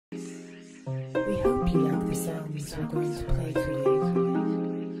Algo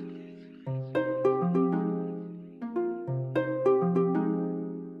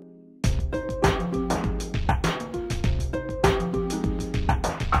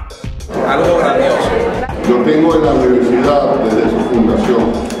grandioso. Yo tengo en la universidad desde su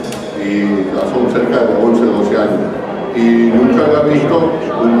fundación y ya son cerca de 11, 12 años y nunca había visto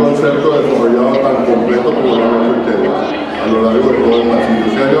un concepto desarrollado tan completo como lo han hecho ustedes a lo largo de todo el pasillo. O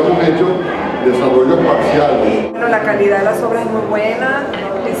sea, habíamos hecho desarrollos parciales. Bueno, la calidad de las obras es muy buena,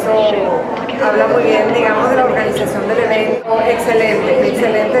 eso habla muy bien, digamos, de la organización del evento. Excelente,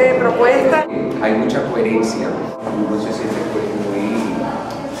 excelente propuesta. Hay mucha coherencia, uno se siente pues muy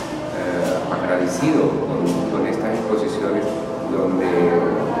agradecido con estas exposiciones donde,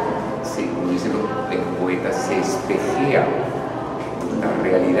 como dicen los poetas, se espejea la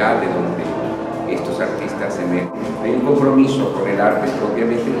realidad de donde estos artistas se meten. Hay un compromiso con el arte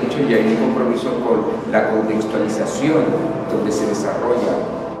propiamente dicho y hay un compromiso con la contextualización donde se desarrolla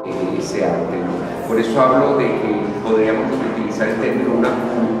ese arte, ¿no? Por eso hablo de que podríamos utilizar el término una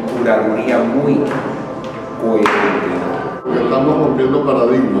curaduría muy coherente, ¿no? Estamos rompiendo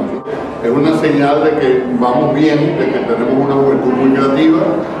paradigmas. Es una señal de que vamos bien, de que tenemos una juventud muy creativa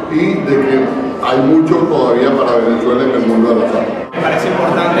y de que hay mucho todavía para Venezuela en el mundo de las artes. Me parece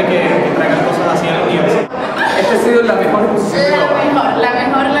importante que traigan cosas así a la universidad. Esta ha sido la mejor exposición. La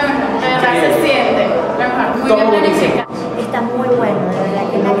mejor. De verdad se siente. La mejor. Muy bien planificada. Está muy bueno, de verdad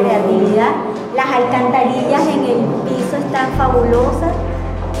que la creatividad. Las alcantarillas en el piso están fabulosas.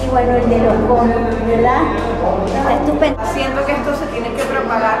 Y bueno, el de los conos, ¿verdad? Está estupendo. Siento que esto se tiene que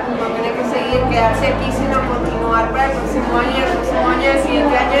propagar, no tiene que seguir, quedarse aquí, sino continuar para el próximo año, el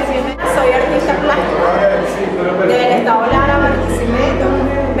siguiente año, el siguiente. Soy artista plástico del estado Lara, Barquisimeto.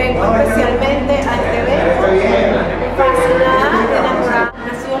 Vengo especialmente a este evento, fascinada, enamorada.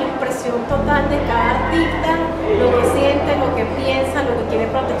 Ha sido la expresión total de cada artista, lo que siente, lo que piensa, lo que quiere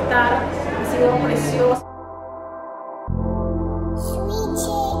protestar. Ha sido precioso.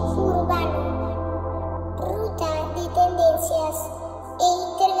 Suiche Urbano, ruta de tendencias e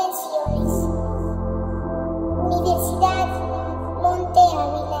intervenciones. Universidad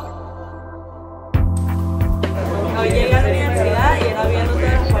Monteavila. Hoy llegué a la universidad y era viendo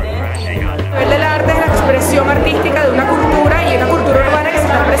todas las paredes. El nivel del arte es la expresión artística de una cultura y una cultura urbana que se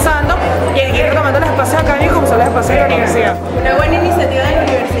está expresando y hay que ir retomando los espacios académicos como son los espacios de la universidad. Una buena iniciativa de la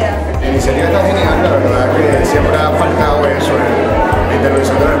universidad. La iniciativa está genial, la verdad que siempre ha faltado eso, la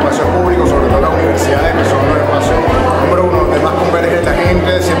intervención de los espacios públicos, sobre todo las universidades, que son los espacios número uno donde más converge la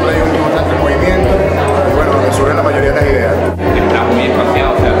gente, siempre hay un constante movimiento y bueno, donde surgen la mayoría de las ideas. Está muy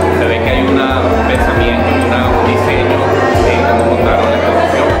espaciado, o sea, se ve que hay un pensamiento, un diseño de cómo montaron la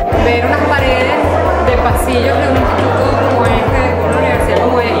exposición. Ver unas paredes de pasillos de un instituto como este, de una universidad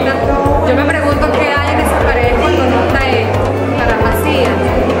como esta, yo me pregunto qué hay en esas paredes cuando no está esto, para vacías,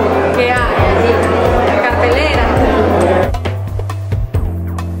 qué hay allí, carteleras.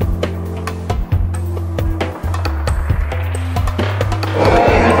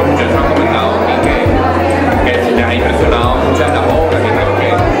 Estos muchachos han comentado aquí que se les ha impresionado muchas de las obras y creo que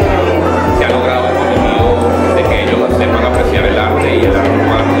se ha logrado el objetivo de que ellos sepan apreciar el arte y el arte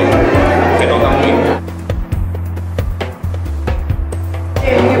humano se nota muy bien.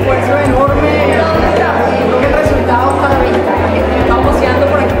 Un esfuerzo enorme, creo que el resultado está a la vista. La gente está paseando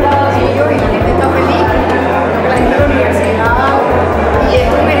por aquí por el pasillo y la gente está feliz. Creo que la gente de la universidad, y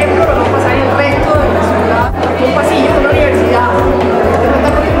esto es un ejemplo, lo vamos a pasar en el resto de la ciudad. Un pasillo de una universidad, la gente no está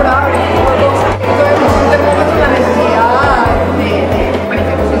acostumbrada a ver este tipo de cosas. Esto es un termómetro de la necesidad de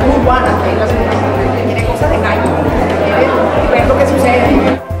manifestaciones urbanas en la ciudad, que tiene cosas de calle, ver lo que sucede.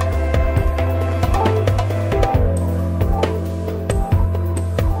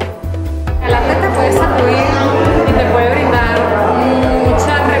 El arte te puede sacudir y te puede brindar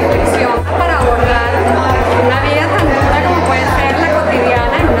mucha reflexión para abordar una vida tan dura como puede ser la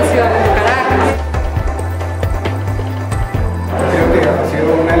cotidiana en una ciudad como Caracas. Creo que ha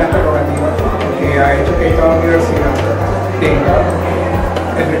sido una de las prerrogativas que ha hecho que esta universidad tenga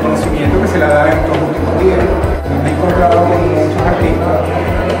el reconocimiento que se le ha dado en estos últimos días. Me he encontrado con muchos artistas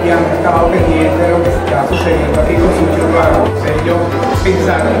y han estado pendientes de lo que está sucediendo aquí con Suiche Urbano. Ellos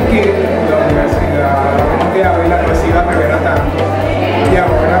pensaron que la Universidad Monteavila no se iba a atrever a tanto y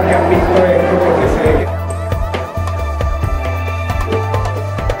ahora que han visto esto porque se...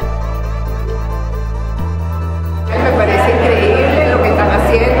 Me parece increíble lo que están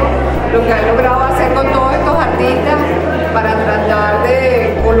haciendo, lo que han logrado hacer con todos estos artistas para tratar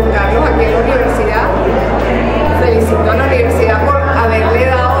de colocarlos aquí en la universidad. Felicito a la universidad por haberle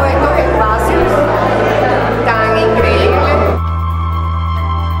dado estos espacios tan increíbles.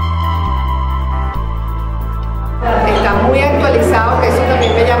 visualizado, que eso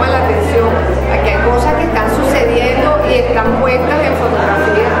también me llama la atención. Aquí hay cosas que están sucediendo y están puestas en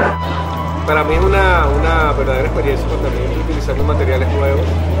fotografía. Para mí es una verdadera experiencia también utilizar los materiales nuevos.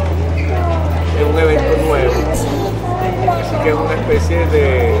 Es un evento nuevo, así que es una especie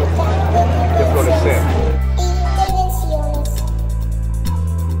de florecer. Intervenciones.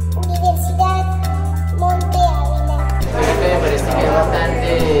 Universidad Monteavila. Me parece que es bastante...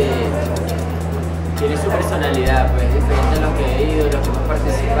 tiene su personalidad, pues es diferente a lo que he ido, los que hemos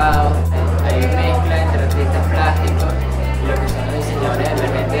participado. Hay mezcla entre artistas plásticos y lo que son los diseñadores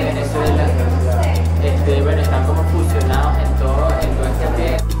emergentes de Venezuela. Bueno, están como fusionados en todo este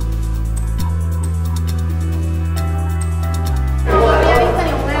ambiente. No había visto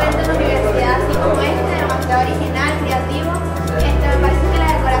ningún evento en la universidad así como demasiado original, creativo. Me parece que la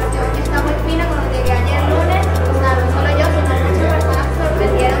decoración está muy fina. Cuando llegué ayer lunes, o sea, no solo yo, sino muchas personas se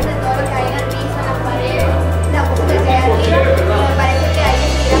sorprendieron de todo lo que hay en el piso, en las paredes, la música que hay arriba. Me parece que hay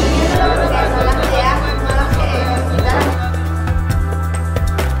que seguir haciéndolo porque son las ideas, no las que necesitan.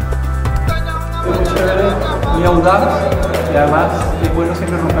 Muy chévere, muy audaz y además es bueno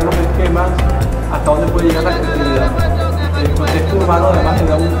siempre romper los esquemas hasta dónde puede llegar la creatividad. El contexto urbano además le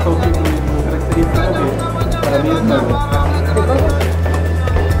da un toque muy característico que para mí es nuevo.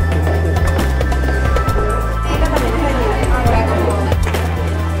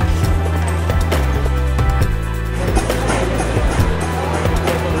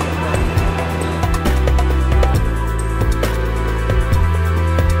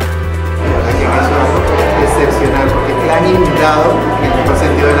 Excepcional, porque es que han inundado en el mejor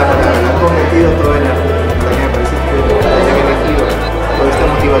sentido de la palabra, han convertido todo en arte. Me parece que hayan elegido toda esta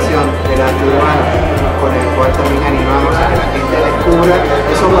motivación del arte urbano con el cual también animamos a que la gente descubra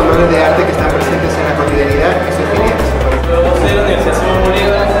esos valores de arte que están presentes en la cotidianidad. Eso es genial. Yo soy de la Universidad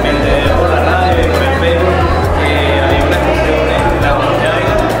Monteavila, me enteré por la radio y por el Facebook que había una exposición en la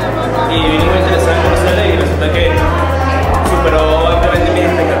Monteavila y vine muy interesado en conocerla y resulta que superó ampliamente mis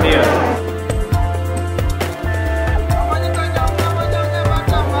expectativas.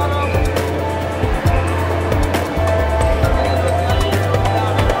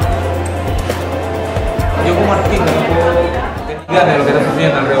 Yo como artista no puedo destigar de lo que está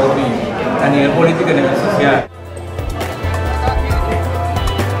sucediendo alrededor mío, a nivel político y a nivel social.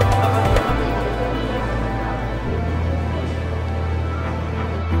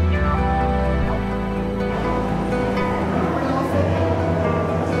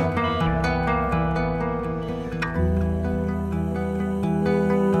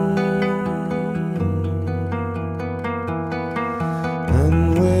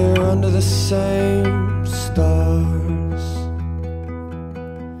 And we're under the same stars.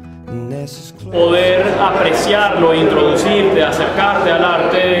 And this is poder apreciarlo, introducirte, acercarte al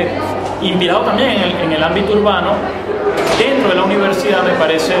arte, inspirado también en el ámbito urbano, dentro de la universidad me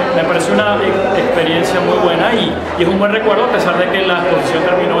parece una experiencia muy buena y es un buen recuerdo a pesar de que la exposición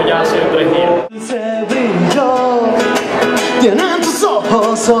terminó ya hace 3 días. ese brillo tienen tus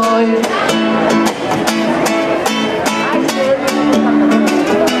ojos hoy.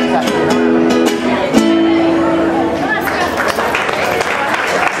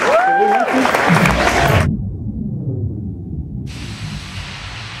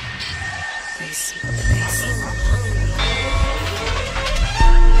 Basically.